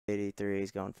KD3,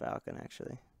 he's going Falcon,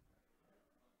 actually.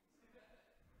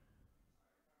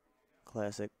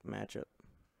 Classic matchup.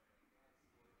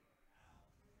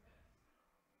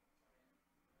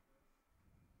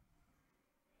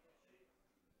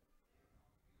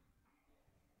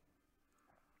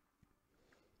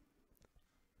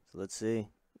 So let's see.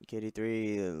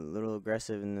 KD3 a little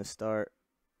aggressive in the start.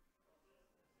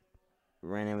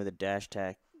 Ran in with a dash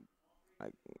attack. I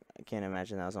can't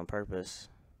imagine that was on purpose.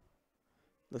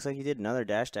 Looks like he did another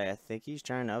dash attack. I think he's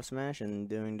trying to up smash and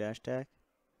doing dash attack.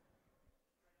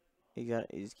 He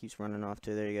just keeps running off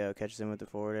too. There you go. Catches him with the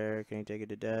forward air. Can he take it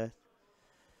to death?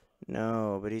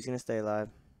 No, but he's gonna stay alive.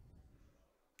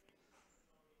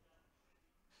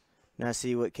 Now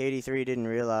see what KD3 didn't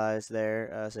realize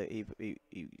there. So he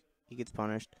gets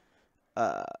punished.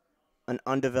 An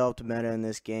undeveloped meta in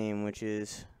this game, which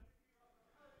is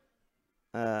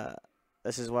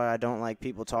this is why I don't like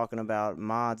people talking about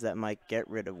mods that might get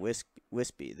rid of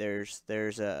Wispy. There's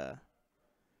an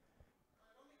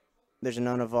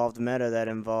unevolved meta that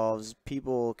involves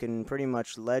people can pretty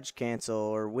much ledge cancel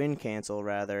or wind cancel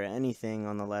rather anything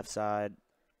on the left side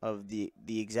of the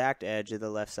exact edge of the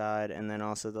left side, and then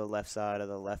also the left side of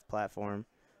the left platform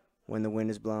when the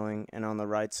wind is blowing, and on the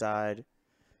right side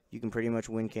you can pretty much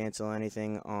wind cancel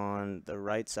anything on the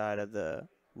right side of the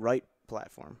right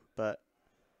platform. But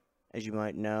as you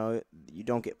might know, you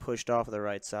don't get pushed off the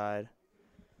right side.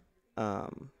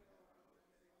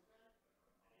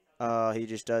 He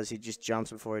just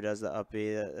jumps before he does the up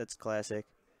B. That's classic.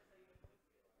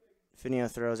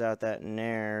 Finio throws out that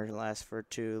nair, lasts for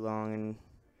too long, and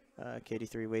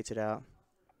KD3 waits it out.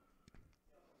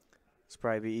 It's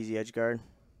probably be easy edge guard.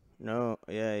 No,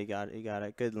 yeah, he got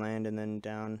it. Good land, and then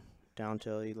down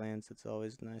till he lands. It's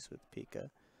always nice with Pika.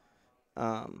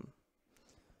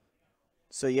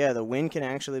 So yeah, the win can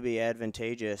actually be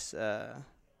advantageous.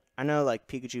 I know like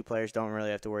Pikachu players don't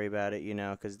really have to worry about it, you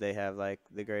know, because they have like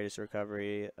the greatest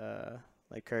recovery.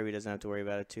 Like Kirby doesn't have to worry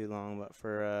about it too long, but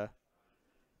for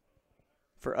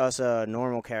us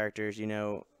normal characters, you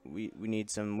know, we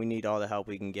need all the help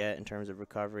we can get in terms of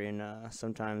recovery, and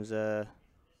sometimes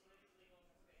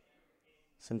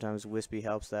Wispy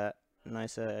helps that.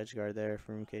 Nice edge guard there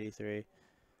from KD3.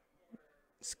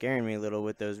 Scaring me a little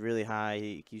with those really high.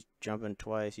 He keeps jumping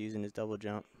twice using his double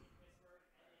jump.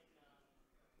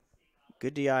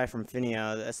 Good DI from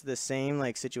Finio. That's the same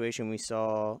like situation we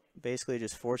saw, basically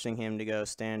just forcing him to go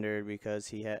standard because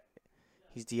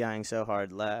he's DIing so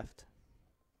hard left.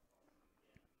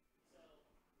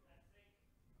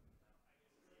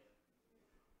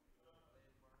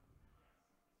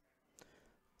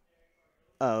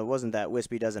 It wasn't that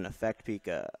Wispy doesn't affect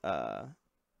Pika.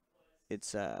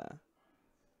 It's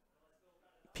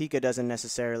Pika doesn't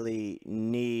necessarily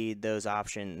need those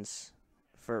options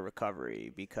for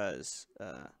recovery because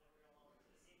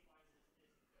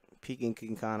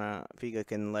Pika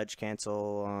can ledge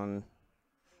cancel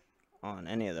on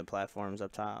any of the platforms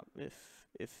up top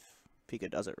if Pika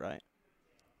does it right.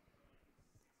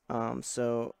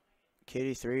 So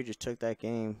KD3 just took that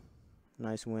game.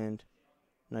 Nice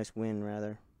win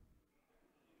rather.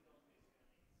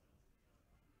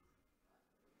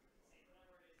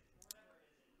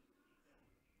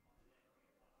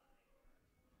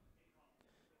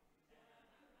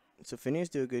 So Finio's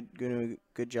do a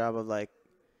good job of like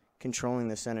controlling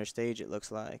the center stage, it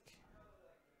looks like.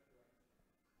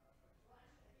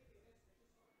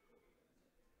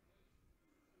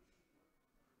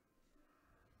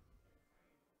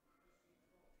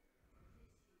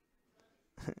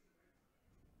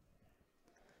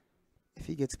 If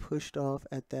he gets pushed off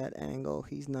at that angle,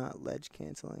 he's not ledge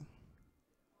canceling.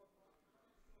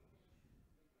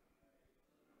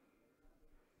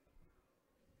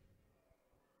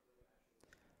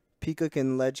 Pika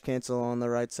can ledge cancel on the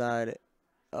right side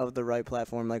of the right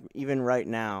platform. Like even right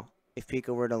now, if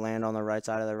Pika were to land on the right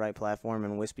side of the right platform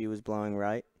and Wispy was blowing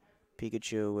right,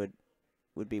 Pikachu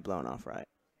would be blown off right,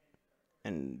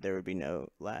 and there would be no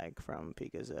lag from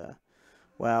Pika's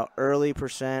wow, early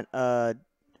percent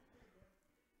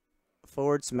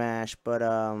forward smash. But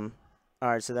all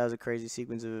right, so that was a crazy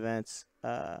sequence of events.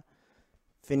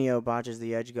 Finio botches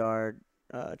the edge guard,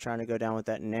 trying to go down with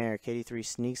that nair. KD3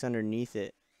 sneaks underneath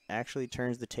it, actually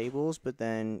turns the tables, but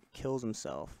then kills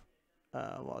himself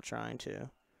while trying to.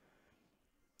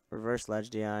 Reverse ledge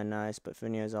DI, nice, but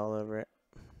Finio's all over it.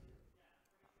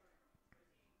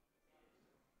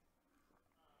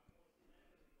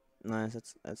 Nice,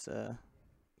 that's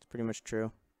pretty much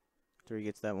true. After he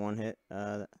gets that one hit.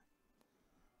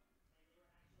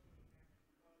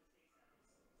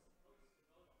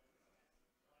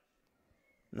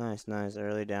 Nice,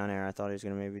 early down air. I thought he was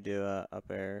gonna maybe do a up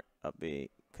air, up B.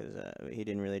 because he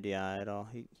didn't really DI at all.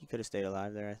 He could have stayed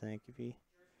alive there, I think, if he.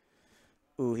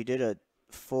 Ooh, he did a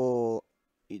full.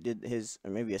 He did his,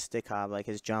 or maybe a stick hop. Like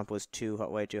his jump was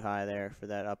way too high there for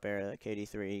that up air. That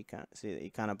KD3. He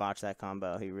kind of botched that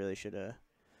combo. He really should have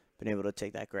been able to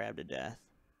take that grab to death.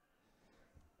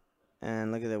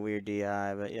 And look at the weird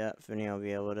DI, but yeah, Finio will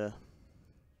be able to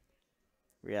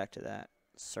react to that,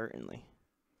 certainly.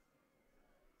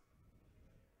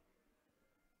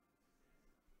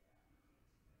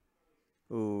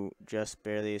 Ooh, just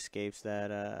barely escapes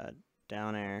that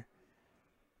down air.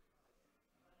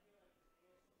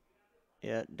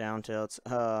 Yeah, down tilts.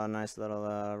 Oh, nice little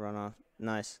runoff.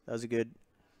 Nice. That was a good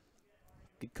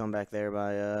comeback there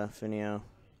by Finio.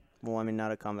 Well, I mean,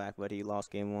 not a comeback, but he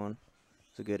lost game one.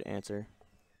 It's a good answer.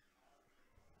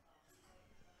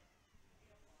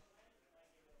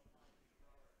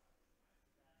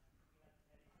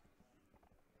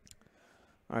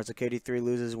 All right, so KD3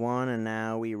 loses one, and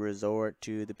now we resort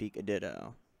to the Pika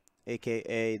Ditto,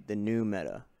 a.k.a. the new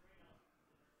meta.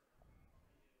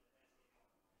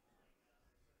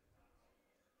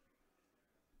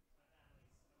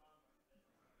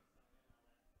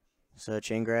 So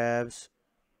chain grabs.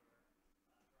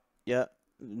 Yep,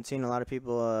 been seeing a lot of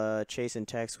people chasing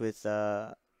techs with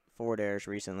forward airs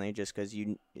recently, just because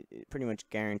it pretty much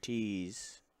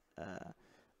guarantees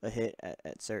a hit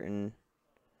at certain.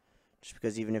 Just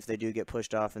because even if they do get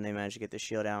pushed off and they manage to get the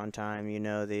shield out in time, you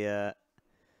know the.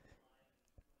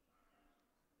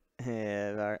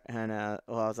 Yeah, and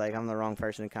well, I was like, I'm the wrong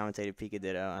person to commentate Pika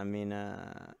Ditto. I mean,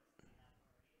 I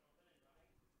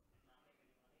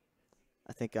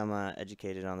think I'm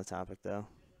educated on the topic though.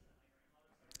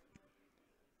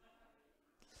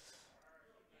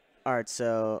 All right,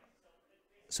 so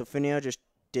Finio just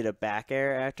did a back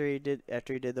air after he did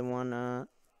the one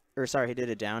or sorry, he did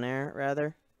a down air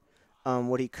rather.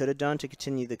 What he could have done to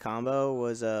continue the combo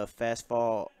was a fast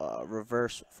fall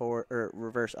reverse forward or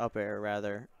reverse up air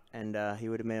rather, and he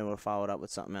would have been able to follow it up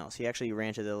with something else. He actually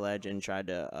ran to the ledge and tried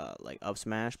to like up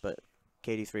smash, but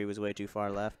KD3 was way too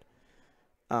far left.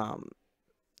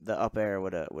 The up air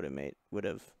would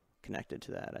have connected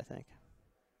to that, I think.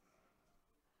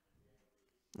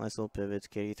 Nice little pivots.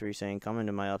 KD3 saying, "Come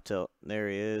into my up tilt." There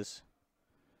he is.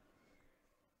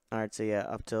 All right, so yeah,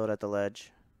 up tilt at the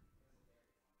ledge.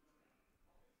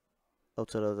 Up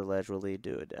tilt at the ledge will lead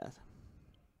to a death.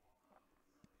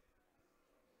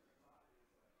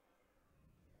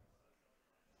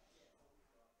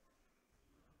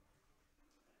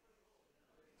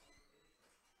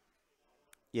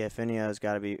 Yeah, Finio's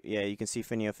got to be. Yeah, you can see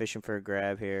Finio fishing for a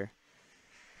grab here.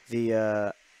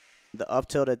 The up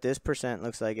tilt at this percent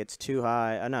looks like it's too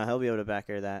high. Oh, no, he'll be able to back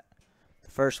air that.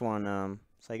 The first one,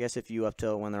 so I guess if you up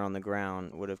tilt when they're on the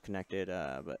ground, would have connected.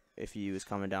 But if he was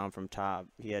coming down from top,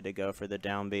 he had to go for the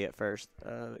down B at first.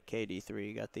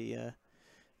 KD3 got the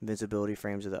invincibility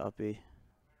frames of the up B.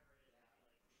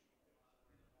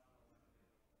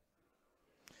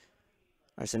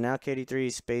 All right, so now KD3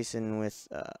 is spacing with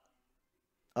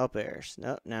up airs.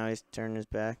 Nope, now he's turning his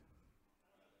back.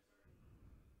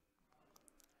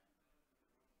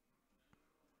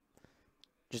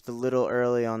 Just a little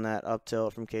early on that up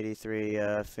tilt from KD3.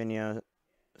 Finio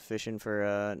fishing for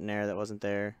a nair that wasn't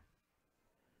there.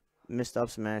 Missed up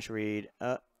smash read.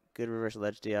 Good reverse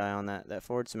ledge DI on that. That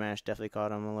forward smash definitely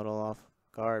caught him a little off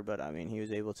guard, but I mean, he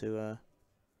was able to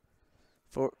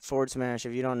forward smash.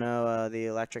 If you don't know, the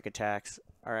electric attacks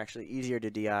are actually easier to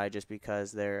DI just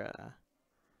because they're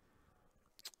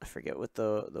I forget what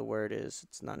the word is.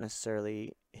 It's not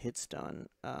necessarily hit stun.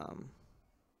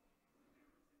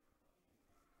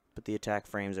 But the attack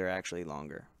frames are actually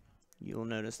longer. You'll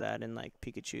notice that in like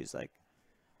Pikachu's like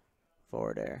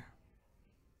forward air.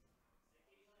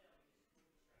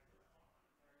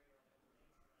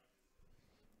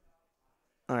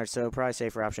 Alright, so probably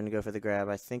safer option to go for the grab.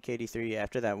 I think KD3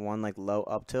 after that one like low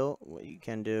up tilt, what you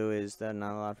can do is that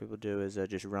not a lot of people do is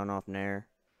just run off nair.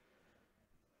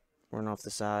 Run off the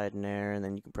side, nair, and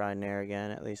then you can probably nair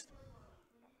again at least.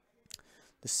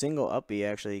 The single up B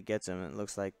actually gets him. It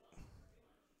looks like,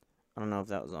 I don't know if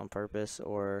that was on purpose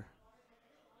or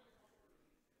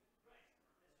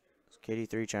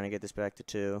KD3 trying to get this back to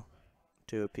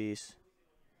two apiece.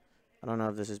 I don't know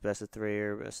if this is best of 3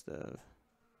 or best of.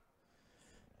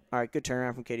 All right, good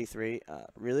turnaround from KD3.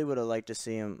 Really would have liked to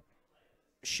see him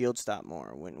shield stop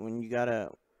more when you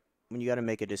gotta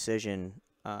make a decision.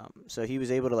 So he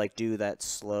was able to like do that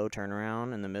slow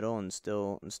turnaround in the middle and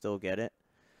still get it,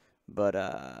 but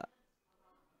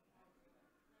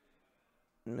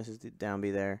misses the down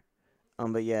B there.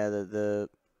 But yeah, the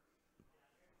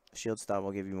shield stop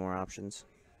will give you more options.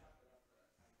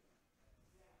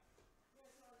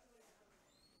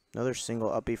 Another single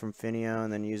uppie from Finio,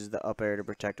 and then uses the up air to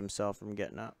protect himself from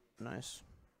getting up. Nice.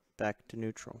 Back to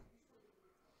neutral.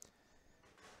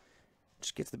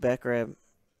 Just gets the back grab.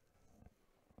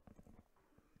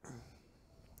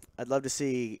 I'd love to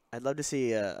see a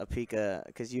Pika,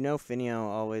 because you know Finio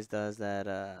always does that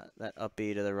that up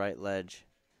B to the right ledge.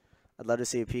 I'd love to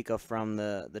see a Pika from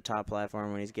the top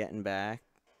platform when he's getting back,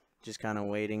 just kind of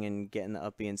waiting and getting the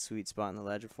up B and sweet spot in the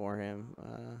ledge for him,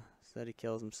 so that he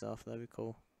kills himself. That'd be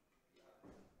cool.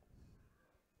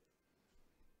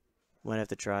 Might have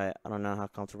to try it. I don't know how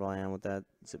comfortable I am with that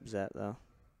zip zap though.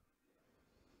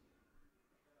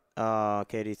 Oh,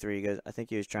 KD3 goes. I think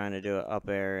he was trying to do an up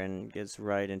air and gets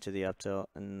right into the up tilt,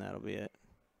 and that'll be it.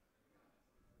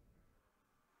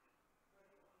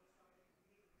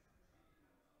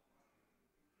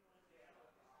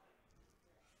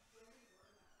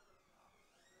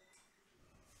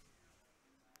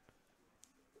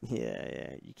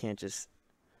 Yeah. You can't just.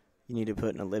 You need to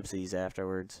put an ellipses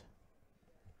afterwards.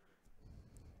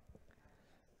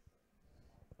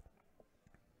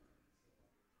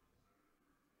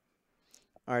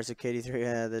 Alright, so KD3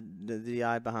 had the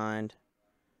DI behind,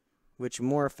 which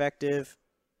more effective,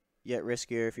 yet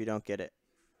riskier if you don't get it.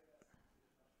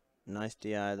 Nice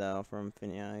DI though from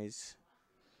Finio.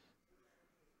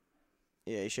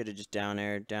 Yeah, he should have just down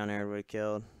aired. Down aired would have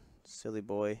killed. Silly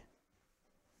boy.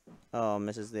 Oh,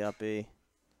 misses the up B.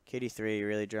 KD3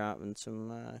 really dropping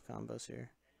some combos here.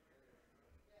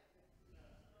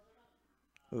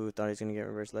 Ooh, thought he was gonna get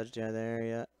reverse ledge DI there.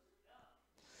 Yeah.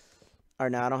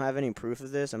 Alright, now I don't have any proof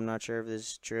of this. I'm not sure if this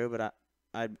is true, but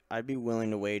I'd be willing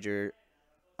to wager.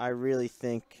 I really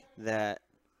think that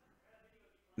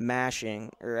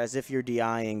mashing, or as if you're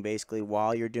DIing basically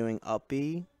while you're doing up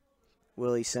B,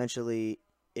 will essentially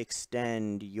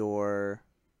extend the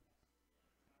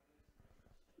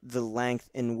length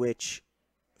in which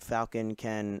Falcon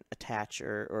can attach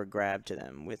or grab to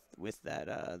them with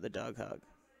that the Doug hug.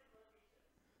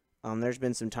 There's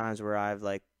been some times where I've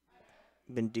like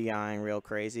been DIing real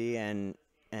crazy and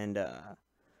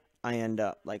I end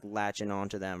up like latching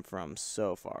onto them from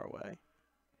so far away.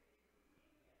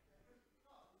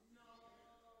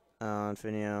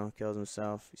 Finio kills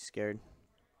himself. He's scared.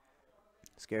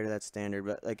 Scared of that standard.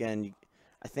 But again,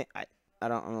 I think I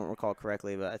don't recall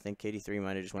correctly, but I think KD3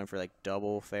 might have just went for like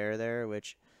double fair there,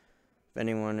 which if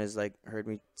anyone has like heard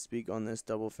me speak on this,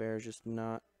 double fair is just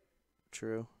not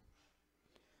true.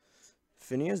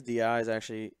 Finio's DI has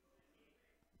actually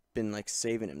been like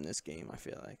saving him this game, I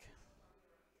feel like.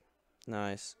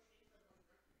 Nice.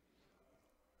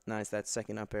 Nice, that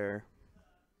second up air.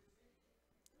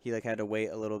 He like had to wait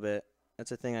a little bit.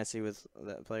 That's a thing I see with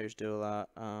that players do a lot.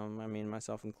 I mean,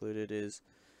 myself included, is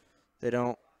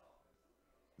they'll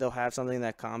have something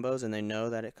that combos and they know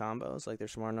that it combos. Like they're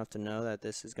smart enough to know that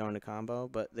this is going to combo,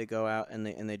 but they go out and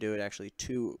they do it actually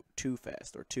too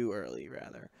fast, or too early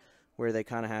rather, where they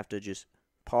kind of have to just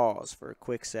pause for a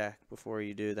quick sec before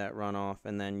you do that runoff,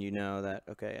 and then you know that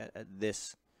okay, at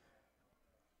this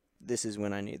is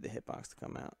when I need the hitbox to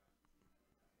come out.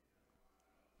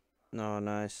 No,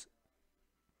 nice.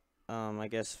 I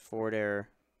guess forward air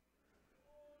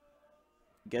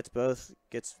gets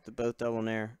the both double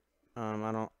nair.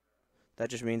 I don't. That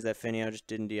just means that Finio just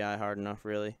didn't DI hard enough,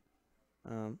 really.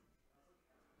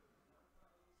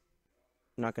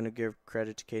 Not gonna give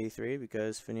credit to KD3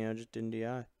 because Finio just didn't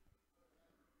DI.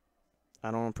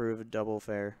 I don't approve of double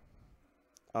fair.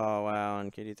 Oh wow,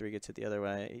 and KD3 gets it the other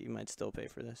way. You might still pay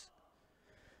for this.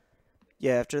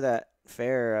 Yeah, after that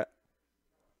fair,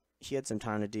 he had some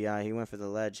time to DI. He went for the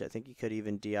ledge. I think he could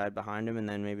even DI'd behind him and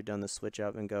then maybe done the switch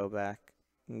up and go back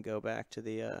to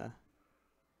the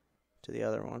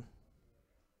other one.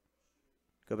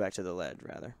 Go back to the ledge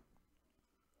rather.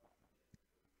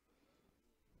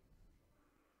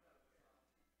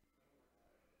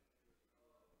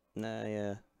 Nah,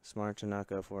 yeah, smart to not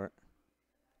go for it.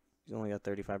 He's only got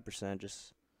 35%.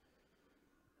 Just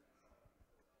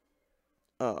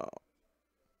oh.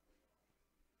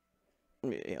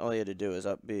 All he had to do is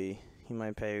up B. He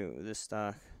might pay this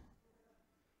stock.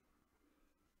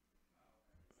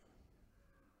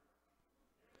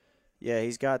 Yeah,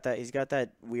 he's got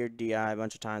that weird DI a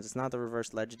bunch of times. It's not the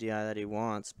reverse ledge DI that he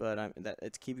wants, but that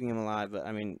it's keeping him alive. But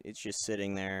I mean, it's just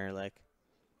sitting there, like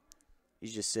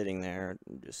he's just sitting there,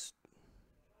 just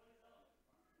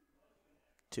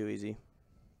too easy.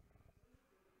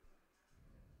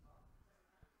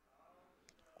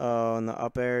 Oh, and the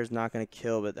up air is not going to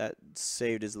kill, but that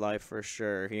saved his life for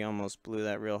sure. He almost blew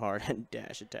that real hard and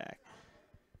dash attack.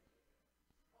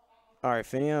 All right,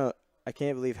 Finio, I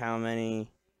can't believe how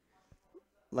many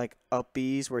like up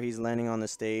Bs where he's landing on the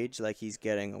stage, like he's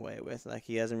getting away with. Like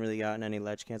he hasn't really gotten any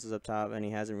ledge cancels up top, and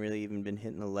he hasn't really even been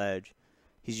hitting the ledge.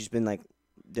 He's just been like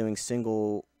doing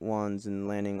single ones and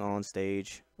landing on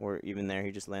stage, or even there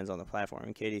he just lands on the platform.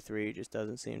 And KD3 just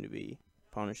doesn't seem to be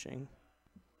punishing.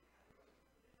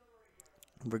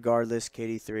 Regardless,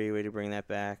 KD3 way to bring that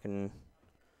back and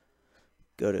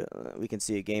go to. We can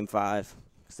see a game 5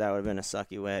 because that would have been a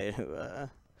sucky way to.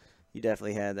 You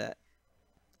definitely had that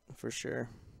for sure.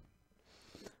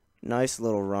 Nice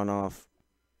little runoff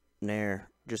nair.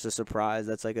 Just a surprise.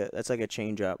 That's like a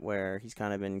change up where he's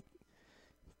kind of been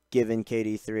giving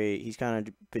KD3. He's kind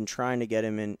of been trying to get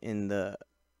him in the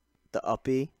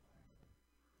uppy.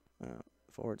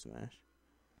 Forward smash.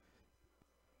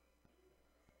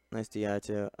 Nice DI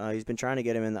too. He's been trying to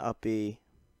get him in the uppy.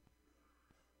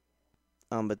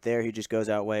 But there he just goes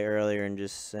out way earlier and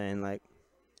just saying like,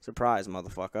 surprise,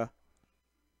 motherfucker.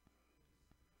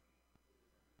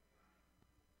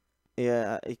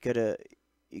 Yeah, he could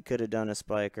have done a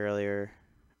spike earlier,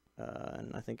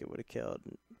 and I think it would have killed.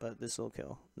 But this will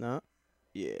kill. No,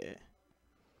 yeah.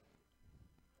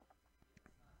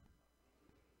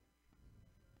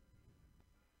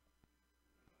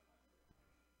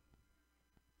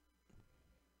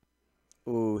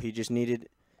 Ooh, he just needed.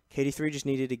 KD3 just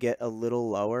needed to get a little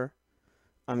lower.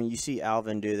 I mean, you see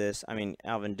Alvin do this. I mean,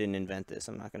 Alvin didn't invent this.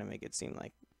 I'm not gonna make it seem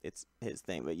like it's his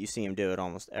thing, but you see him do it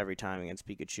almost every time against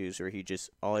Pikachu's, where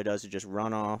all he does is just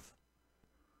run off,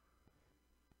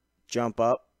 jump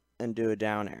up, and do a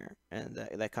down air, and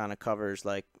that kind of covers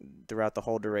like throughout the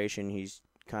whole duration. He's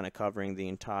kind of covering the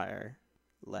entire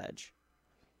ledge.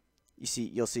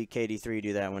 You'll see KD3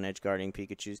 do that when edge guarding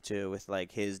Pikachu's too with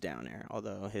like his down air,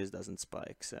 although his doesn't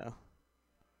spike. So,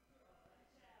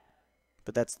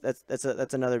 but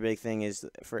that's another big thing is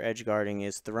for edge guarding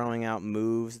is throwing out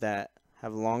moves that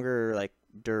have longer like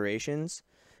durations,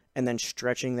 and then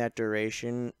stretching that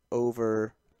duration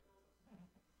over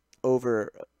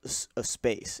a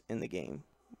space in the game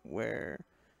where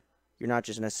you're not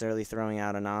just necessarily throwing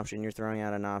out an option, you're throwing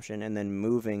out an option and then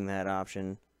moving that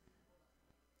option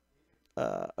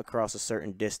across a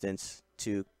certain distance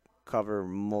to cover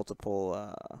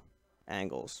multiple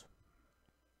angles.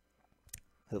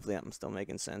 Hopefully I'm still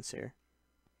making sense here.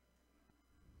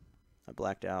 I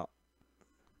blacked out.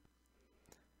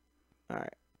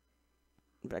 Alright.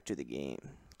 Back to the game.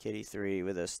 KD3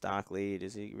 with a stock lead.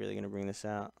 Is he really going to bring this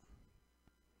out?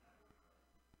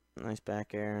 Nice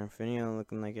back air. Finio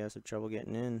looking like he has some trouble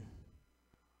getting in.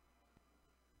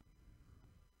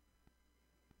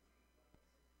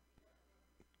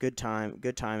 Good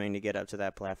timing to get up to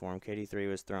that platform. KD3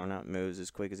 was throwing out moves as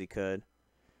quick as he could.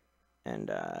 And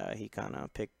he kind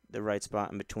of picked the right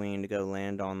spot in between to go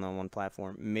land on the one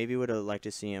platform. Maybe would have liked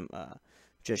to see him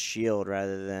just shield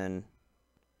rather than...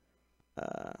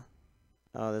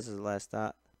 oh, this is the last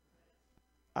thought.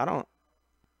 That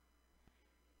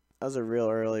was a real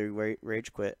early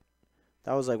rage quit.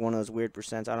 That was like one of those weird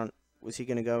percents. Was he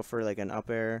going to go for like an up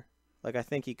air? Like I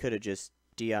think he could have just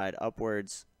DI'd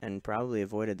upwards and probably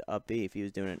avoided the up B if he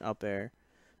was doing an up air.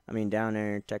 I mean, down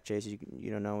air, tech chase,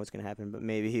 you don't know what's going to happen, but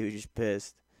maybe he was just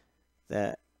pissed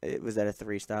that it was at a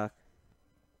 3 stock.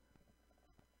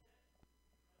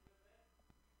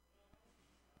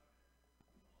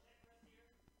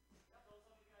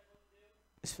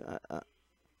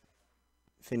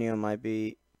 Finio might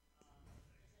be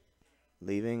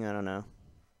leaving, I don't know.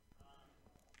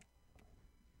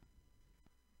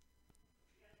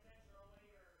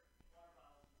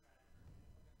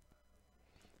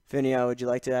 Finio, would you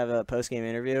like to have a post-game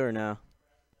interview or no?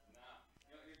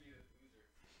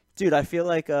 Dude, I feel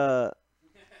like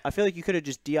you could have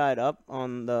just DI'd up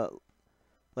on the,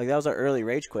 like that was our early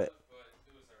rage quit.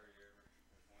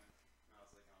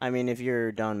 I mean, if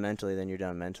you're done mentally, then you're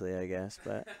done mentally, I guess.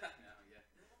 But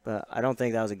I don't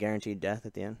think that was a guaranteed death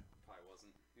at the end.